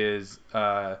is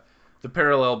the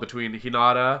parallel between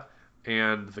Hinata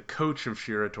and the coach of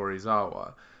Shira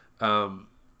Torizawa.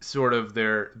 Sort of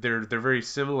they're very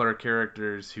similar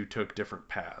characters who took different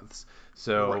paths.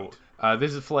 So Right.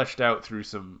 this is fleshed out through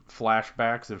some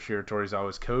flashbacks of Shira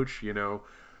Torizawa's coach.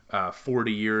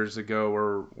 40 years ago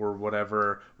or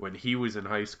whatever, when he was in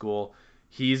high school.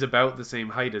 He's about the same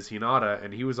height as Hinata,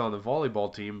 and he was on the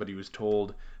volleyball team, but he was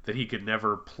told that he could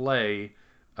never play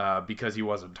because he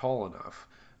wasn't tall enough.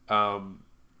 And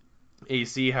you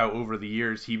see how over the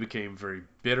years he became very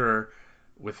bitter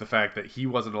with the fact that he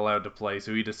wasn't allowed to play,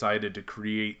 so he decided to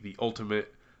create the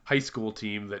ultimate high school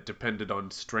team that depended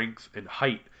on strength and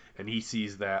height, and he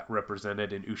sees that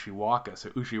represented in Ushiwaka. So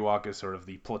Ushiwaka is sort of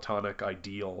the platonic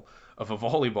ideal of a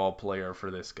volleyball player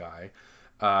for this guy.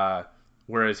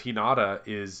 Whereas Hinata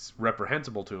is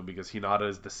reprehensible to him because Hinata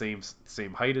is the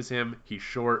same height as him. He's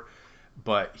short,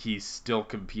 but he's still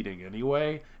competing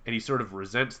anyway, and he sort of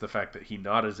resents the fact that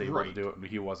Hinata is able to Right. do it and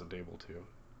he wasn't able to.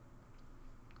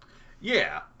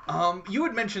 Yeah. You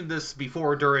had mentioned this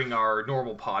before during our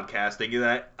normal podcasting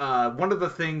that one of the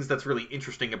things that's really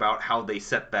interesting about how they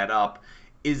set that up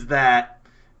is that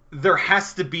there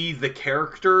has to be the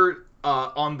character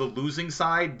on the losing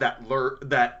side that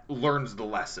learns the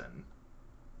lesson.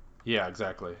 Yeah,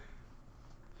 exactly.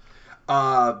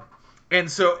 Uh,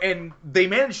 and they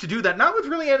managed to do that not with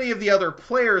really any of the other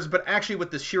players, but actually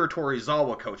with the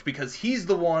Shiratorizawa coach, because he's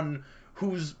the one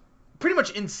who's pretty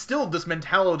much instilled this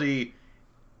mentality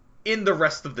in the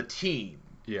rest of the team.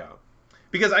 Yeah.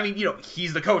 Because I mean,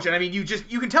 he's the coach, and I mean, you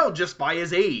can tell just by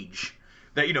his age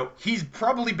that he's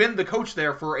probably been the coach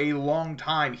there for a long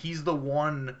time. He's the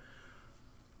one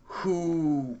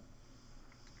who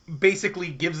basically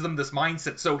gives them this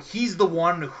mindset. So he's the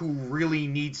one who really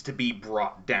needs to be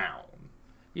brought down.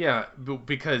 Yeah,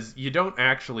 because you don't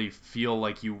actually feel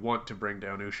like you want to bring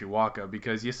down Ushiwaka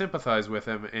because you sympathize with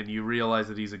him and you realize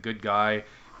that he's a good guy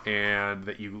and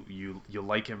that you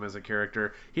like him as a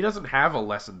character. He doesn't have a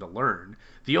lesson to learn.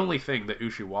 The only thing that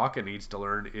Ushiwaka needs to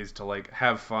learn is to like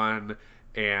have fun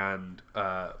and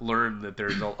learn that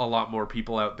there's a lot more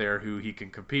people out there who he can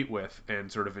compete with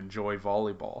and sort of enjoy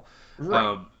volleyball.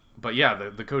 Right. But yeah,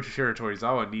 the coach Shiro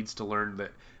Torizawa needs to learn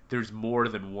that there's more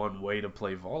than one way to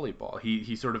play volleyball.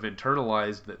 He sort of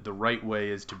internalized that the right way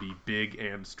is to be big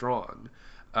and strong.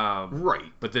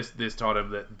 Right. But this taught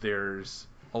him that there's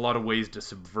a lot of ways to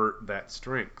subvert that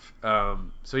strength.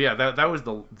 So yeah, that was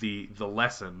the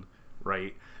lesson,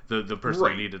 right? The person who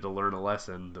Right. needed to learn a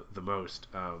lesson the most.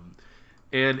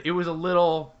 And it was a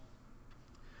little,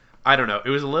 I don't know, it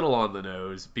was a little on the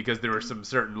nose because there were some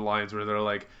certain lines where they're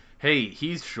like, "Hey,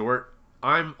 he's short.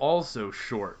 I'm also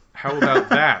short. How about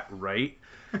that, right?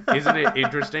 Isn't it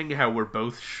interesting how we're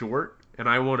both short and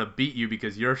I want to beat you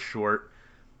because you're short?"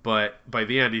 But by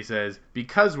the end, he says,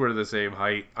 "Because we're the same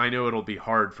height, I know it'll be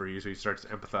hard for you." So he starts to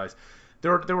empathize.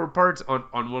 There were parts on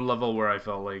one level where I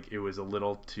felt like it was a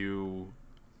little too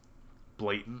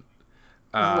blatant.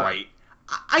 Uh, Right.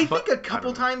 I think but a I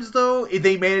couple don't know. times though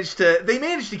they managed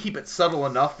to keep it subtle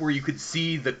enough where you could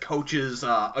see the coach's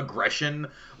aggression.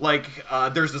 Like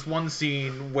there's this one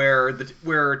scene where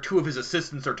two of his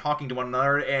assistants are talking to one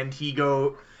another, and he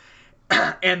go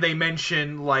and they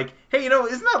mention like, hey,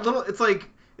 isn't that little? It's like,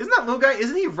 isn't that little guy?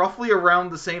 Isn't he roughly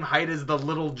around the same height as the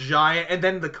little giant? And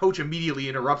then the coach immediately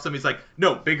interrupts him. He's like,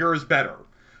 no, bigger is better.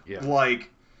 Yeah. Like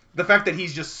the fact that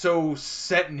he's just so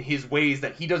set in his ways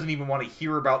that he doesn't even want to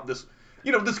hear about this.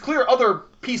 This clear other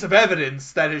piece of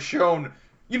evidence that has shown,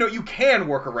 you can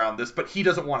work around this, but he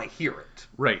doesn't want to hear it.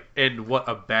 Right. And what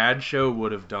a bad show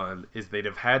would have done is they'd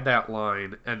have had that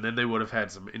line, and then they would have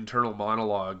had some internal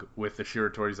monologue with the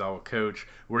Shiro Torizawa coach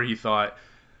where he thought,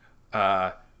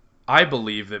 uh, I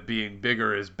believe that being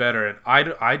bigger is better, and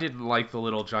I didn't like the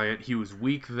little giant. He was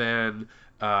weak then.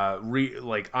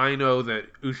 Like I know that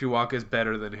Ushiwaka is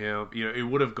better than him. It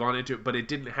would have gone into it, but it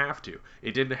didn't have to.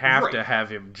 It didn't have Right. to have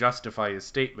him justify his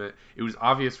statement. It was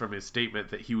obvious from his statement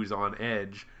that he was on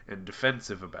edge and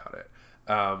defensive about it.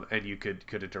 And you could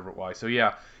interpret why. So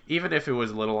yeah, even if it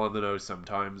was a little on the nose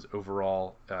sometimes,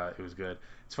 overall it was good.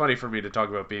 It's funny for me to talk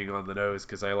about being on the nose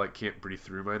because I like can't breathe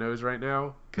through my nose right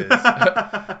now because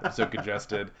I'm so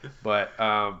congested. But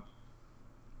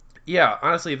yeah,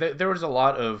 honestly, there was a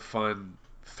lot of fun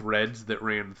threads that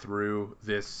ran through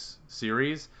this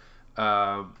series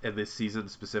and this season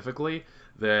specifically.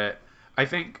 That I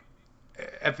think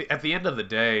at the end of the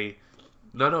day,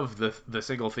 none of the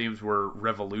single themes were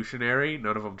revolutionary.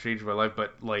 None of them changed my life,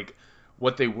 but like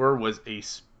what they were was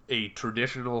a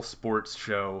traditional sports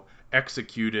show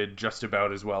executed just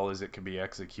about as well as it can be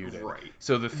executed. Right.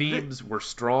 So the themes were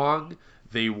strong.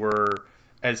 They were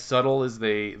as subtle as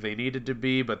they needed to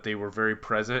be, but they were very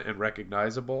present and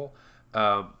recognizable.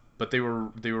 But they were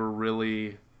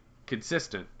really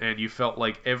consistent, and you felt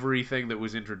like everything that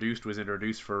was introduced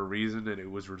for a reason, and it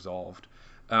was resolved.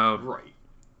 Um, Right.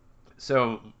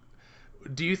 so,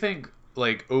 do you think,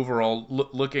 like overall,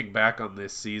 looking back on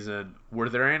this season, were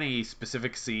there any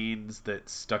specific scenes that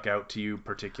stuck out to you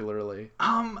particularly?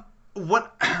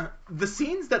 What the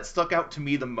scenes that stuck out to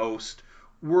me the most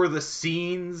were the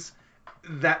scenes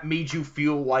that made you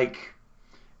feel like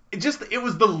it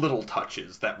was the little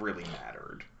touches that really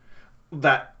mattered.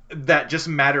 That just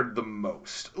mattered the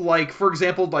most. Like for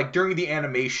example, like during the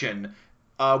animation,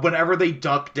 whenever they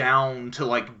duck down to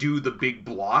like do the big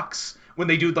blocks, when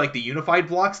they do like the unified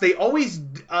blocks, they always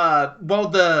well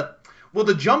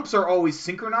the jumps are always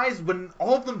synchronized. When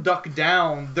all of them duck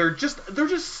down, they're just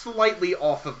slightly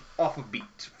off a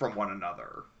beat from one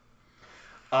another.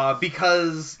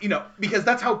 Because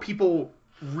that's how people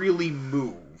really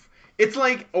move. It's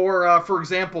like, or for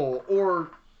example,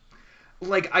 or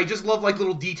like I just love like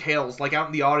little details like out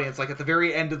in the audience, like at the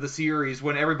very end of the series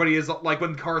when everybody is like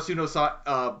when Karasuno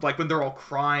saw like when they're all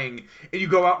crying and you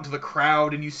go out into the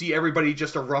crowd and you see everybody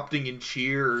just erupting in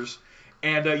cheers,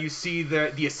 and you see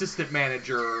the assistant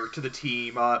manager to the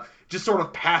team just sort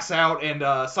of pass out, and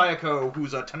Sayako,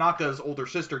 who's Tanaka's older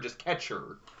sister, just catch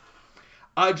her.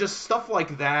 Just stuff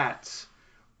like that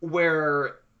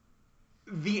where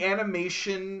the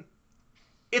animation,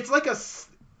 it's like a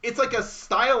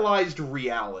stylized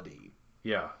reality.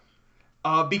 Yeah,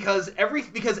 Because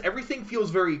everything feels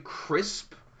very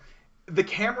crisp. The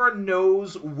camera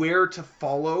knows where to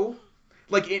follow.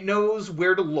 Like it knows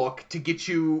where to look to get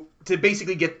you to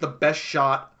basically get the best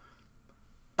shot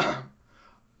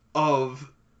of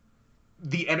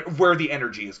where the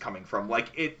energy is coming from.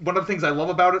 Like one of the things I love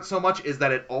about it so much is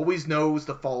that it always knows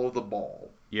to follow the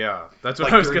ball. yeah, that's what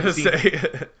Like I was during the gonna scene,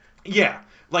 say. yeah,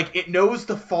 like it knows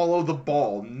to follow the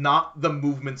ball, not the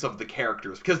movements of the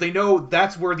characters, because they know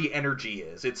that's where the energy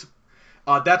is.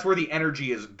 That's where the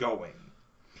energy is going.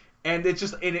 and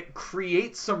it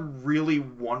creates some really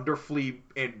wonderfully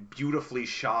and beautifully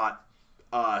shot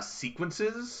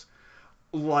sequences.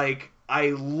 Like, I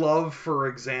love, for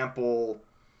example,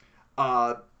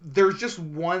 there's just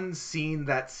one scene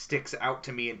that sticks out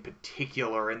to me in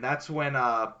particular, and that's when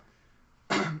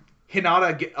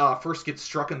Hinata first gets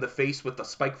struck in the face with the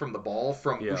spike from the ball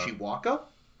from Yeah. Ushiwaka.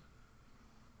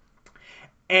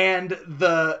 And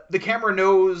the camera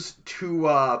knows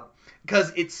to,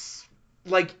 because it's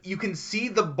like you can see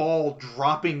the ball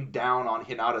dropping down on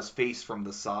Hinata's face from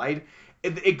the side.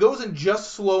 It goes in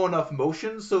just slow enough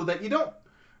motion so that you don't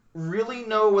really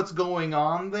know what's going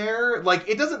on there. Like,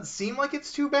 it doesn't seem like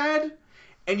it's too bad,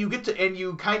 and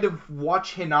you kind of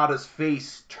watch Hinata's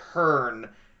face turn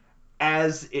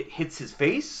as it hits his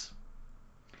face,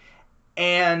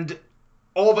 and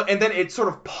and then it sort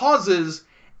of pauses,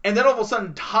 and then all of a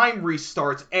sudden time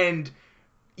restarts, and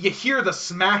you hear the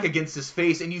smack against his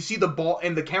face, and you see the ball,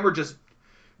 and the camera just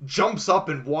jumps up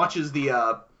and watches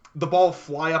the ball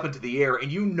fly up into the air,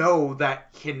 and you know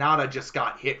that Hinata just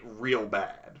got hit real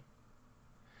bad.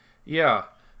 Yeah.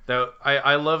 Though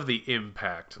I love the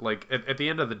impact. Like at the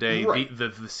end of the day, Right.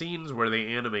 the scenes where they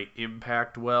animate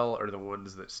impact well are the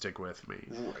ones that stick with me.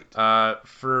 Right.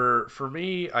 For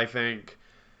me, I think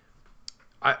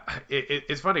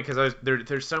it's funny because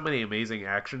there's so many amazing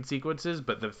action sequences,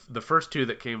 but the first two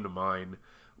that came to mind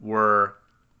were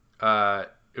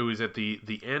it was at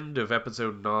the end of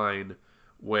episode 9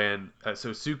 when so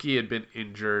Suki had been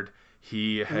injured.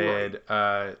 He had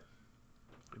Right.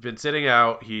 been sitting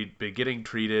out, he'd been getting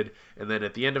treated, and then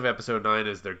at the end of episode 9,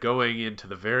 as they're going into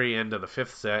the very end of the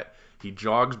 5th set, he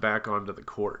jogs back onto the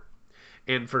court.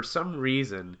 And for some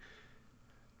reason,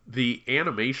 the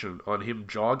animation on him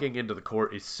jogging into the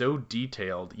court is so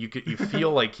detailed. You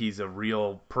feel like he's a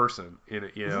real person in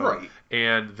it, Right.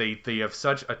 And they have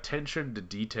such attention to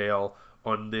detail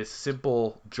on this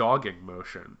simple jogging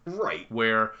motion, Right.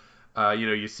 where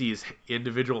you see his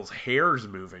individual's hairs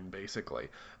moving basically.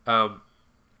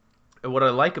 And what I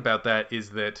like about that is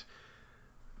that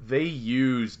they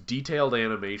use detailed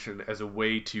animation as a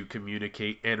way to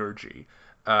communicate energy.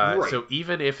 Right. So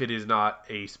even if it is not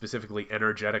a specifically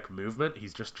energetic movement,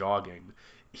 he's just jogging.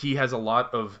 He has a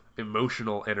lot of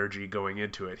emotional energy going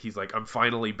into it. He's like, I'm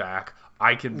finally back.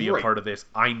 I can be a Right. part of this.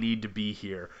 I need to be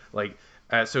here. Like,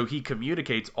 so he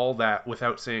communicates all that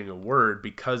without saying a word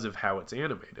because of how it's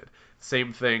animated.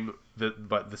 Same thing,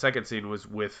 but the second scene was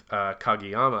with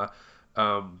Kageyama.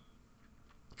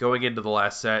 Going into the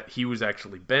last set, he was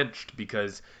actually benched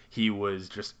because he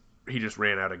just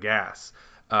ran out of gas.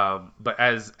 But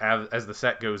as the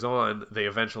set goes on, they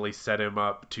eventually set him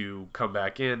up to come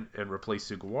back in and replace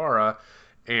Sugawara,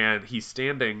 and he's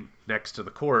standing next to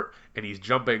the court and he's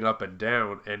jumping up and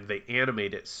down, and they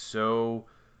animate it so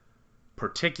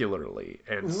particularly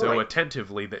and so Right.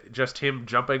 attentively that just him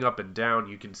jumping up and down,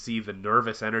 you can see the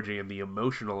nervous energy and the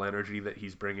emotional energy that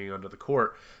he's bringing onto the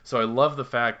court. So I love the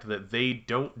fact that they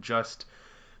don't just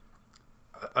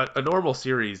a normal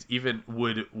series even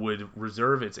would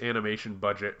reserve its animation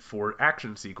budget for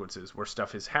action sequences where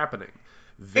stuff is happening.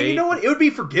 And you They know what? It would be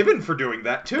forgiven for doing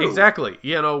that too. exactly,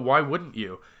 why wouldn't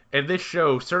you? And this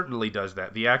show certainly does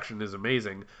that. The action is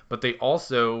amazing, but they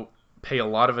also pay a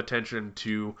lot of attention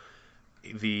to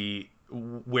the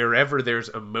wherever there's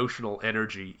emotional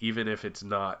energy, even if it's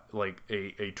not like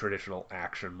a traditional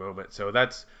action moment. So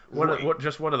that's Right.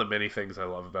 just one of the many things I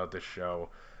love about this show.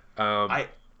 Um, I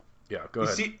yeah, go You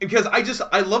ahead. see, because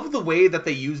I love the way that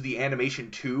they use the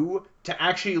animation too to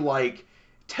actually like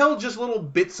tell just little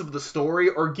bits of the story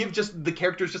or give just the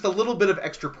characters just a little bit of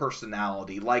extra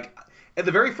personality. Like at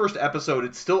the very first episode,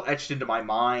 it's still etched into my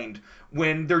mind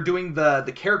when they're doing the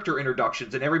character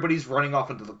introductions and everybody's running off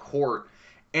into the court,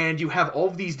 and you have all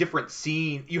of these different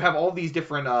scenes. You have all these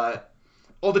different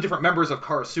all the different members of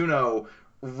Karasuno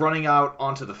running out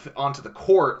onto the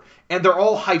court, and they're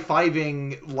all high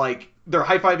fiving, like they're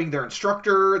high fiving their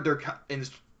instructor, they're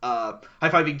high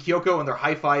fiving Kyoko, and they're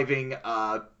high fiving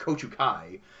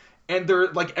Kochukai. And they're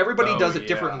like everybody Oh does it yeah,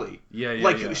 differently. yeah,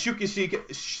 Like yeah.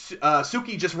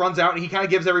 Suki just runs out and he kind of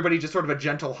gives everybody just sort of a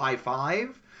gentle high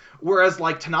five, whereas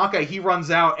like Tanaka, he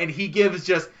runs out and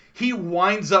he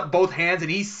winds up both hands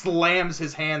and he slams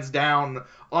his hands down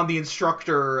on the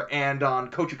instructor and on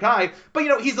Kochukai,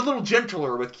 but he's a little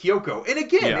gentler with Kyoko. And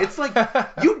again, Yeah. it's like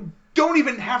you don't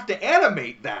even have to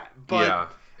animate that, but Yeah.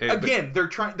 But again, they're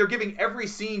giving every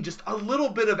scene just a little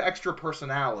bit of extra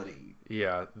personality.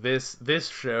 yeah, this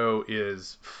show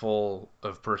is full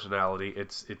of personality.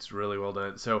 It's really well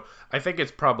done. So I think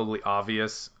it's probably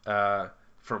obvious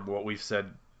from what we've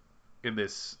said in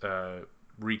this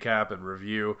recap and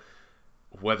review.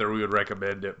 whether we would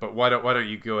recommend it, but why don't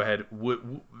you go ahead?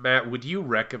 Matt, would you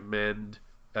recommend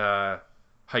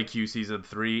Haikyu season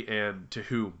 3, and to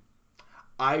whom?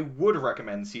 I would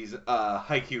recommend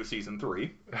Haikyu season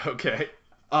 3. Okay.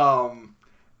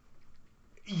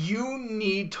 You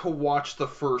need to watch the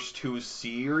first two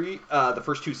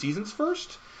seasons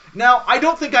first. Now, I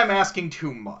don't think I'm asking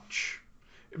too much,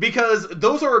 because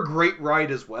those are a great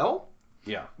ride as well.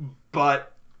 Yeah.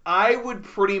 But I would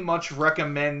pretty much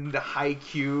recommend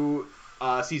Haikyu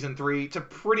season 3 to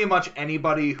pretty much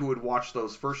anybody who would watch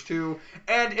those first two.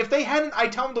 And if they hadn't, I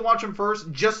tell them to watch them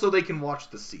first just so they can watch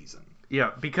the season.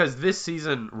 Yeah, because this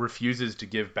season refuses to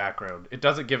give background. It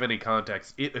doesn't give any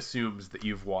context. It assumes that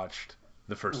you've watched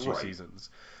the first two seasons.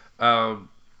 I'm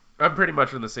pretty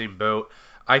much in the same boat.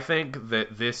 I think that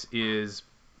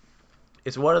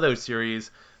it's one of those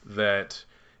series that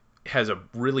has a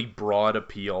really broad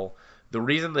appeal. The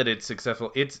reason that it's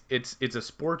successful, it's a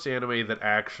sports anime that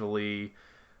actually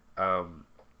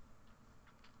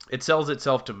it sells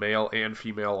itself to male and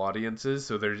female audiences,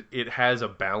 so it has a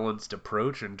balanced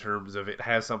approach in terms of it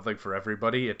has something for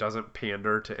everybody. It doesn't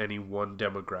pander to any one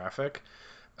demographic.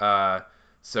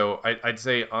 So I'd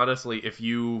say, honestly, if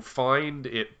you find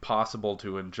it possible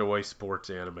to enjoy sports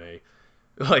anime,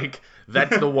 like,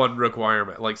 that's the one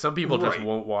requirement. Like, some people just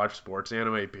won't watch sports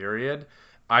anime, period.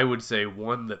 I would say,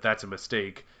 one, that's a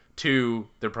mistake. Two,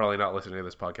 they're probably not listening to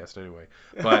this podcast anyway.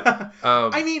 But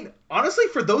I mean, honestly,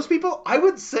 for those people, I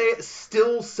would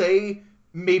still say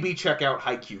maybe check out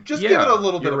Haikyu. Just give it a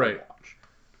little bit of a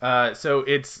watch. So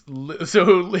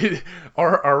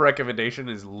our recommendation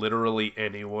is literally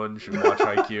anyone should watch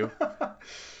Haikyu.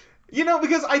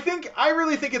 Because I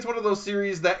really think it's one of those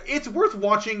series that it's worth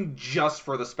watching just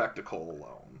for the spectacle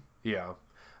alone. Yeah,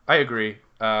 I agree.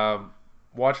 Watch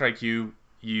Haikyu.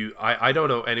 I don't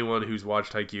know anyone who's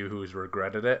watched Haikyu who's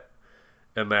regretted it,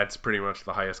 and that's pretty much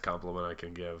the highest compliment I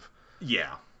can give.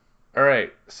 Yeah. All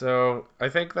right, so I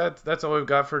think that's all we've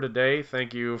got for today.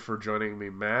 Thank you for joining me,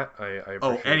 Matt. I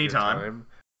appreciate anytime. Your time.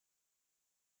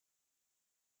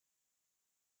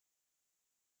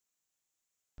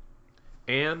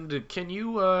 And can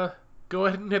you go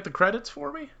ahead and hit the credits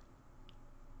for me?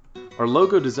 Our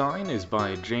logo design is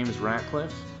by James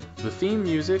Ratcliffe. The theme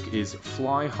music is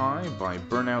Fly High by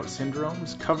Burnout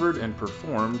Syndromes, covered and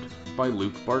performed by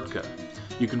Luke Bartka.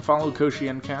 You can follow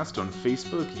KoshieNcast on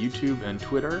Facebook, YouTube, and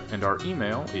Twitter, and our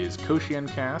email is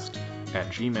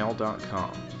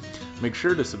koshiencast@gmail.com. Make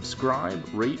sure to subscribe,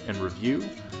 rate, and review.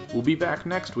 We'll be back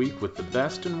next week with the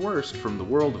best and worst from the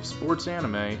world of sports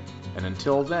anime, and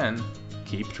until then,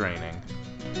 keep training.